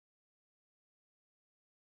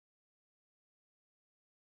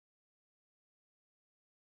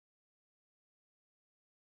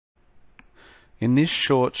In this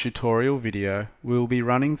short tutorial video, we will be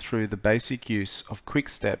running through the basic use of Quick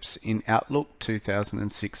Steps in Outlook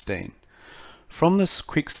 2016. From the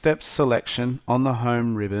Quick Steps selection on the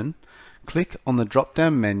Home ribbon, click on the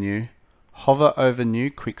drop-down menu, hover over New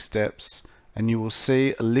Quick Steps, and you will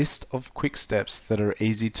see a list of Quick Steps that are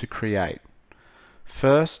easy to create.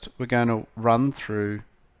 First, we're going to run through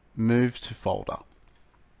Move to Folder.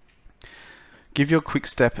 Give your Quick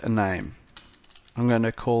Step a name. I'm going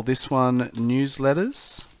to call this one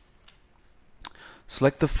Newsletters.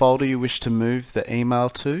 Select the folder you wish to move the email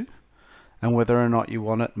to and whether or not you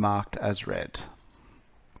want it marked as read.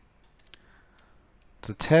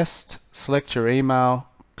 To test, select your email,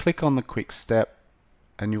 click on the Quick Step,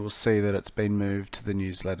 and you will see that it's been moved to the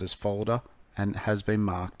Newsletters folder and has been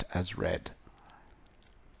marked as read.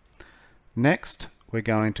 Next, we're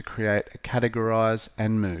going to create a Categorize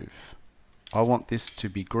and Move. I want this to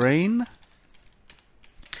be green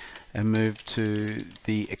and move to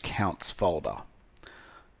the Accounts folder.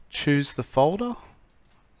 Choose the folder,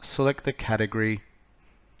 select the category,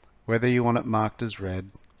 whether you want it marked as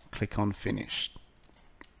red, click on Finished.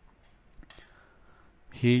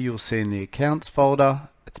 Here you'll see in the Accounts folder,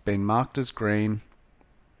 it's been marked as green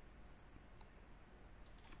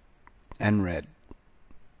and red.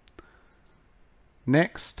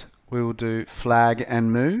 Next, we will do Flag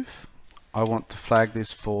and Move. I want to flag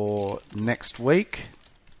this for next week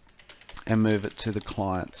and move it to the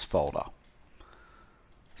Clients folder.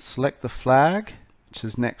 Select the flag, which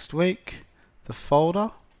is next week, the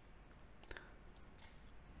folder,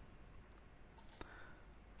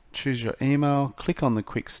 choose your email, click on the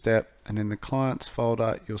Quick Step, and in the Clients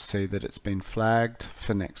folder you'll see that it's been flagged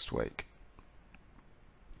for next week.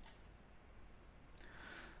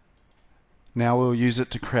 Now we'll use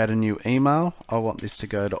it to create a new email. I want this to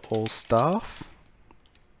go to all staff.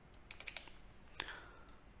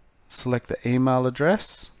 Select the email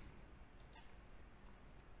address,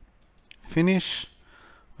 finish.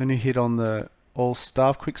 When you hit on the all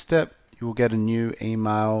staff Quick Step, you will get a new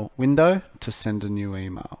email window to send a new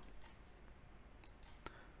email.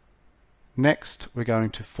 Next, we're going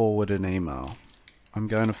to forward an email. I'm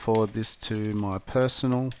going to forward this to my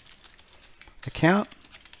personal account.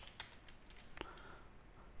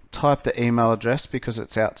 Type the email address because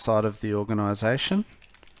it's outside of the organization.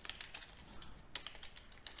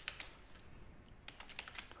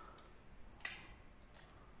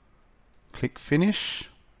 Click Finish.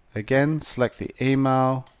 Again, select the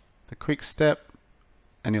email, the Quick Step,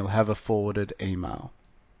 and you'll have a forwarded email.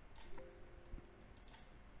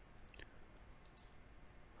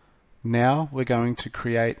 Now we're going to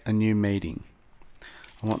create a new meeting.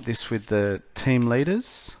 I want this with the team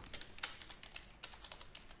leaders.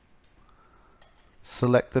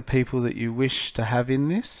 Select the people that you wish to have in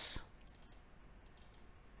this.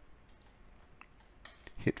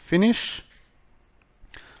 Hit Finish.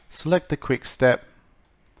 Select the Quick Step,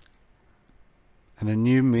 and a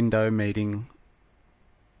new window meeting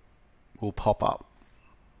will pop up.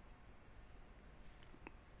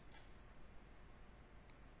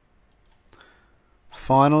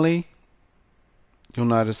 Finally, you'll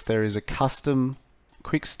notice there is a custom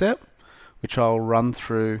Quick Step which I'll run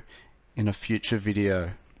through in a future video.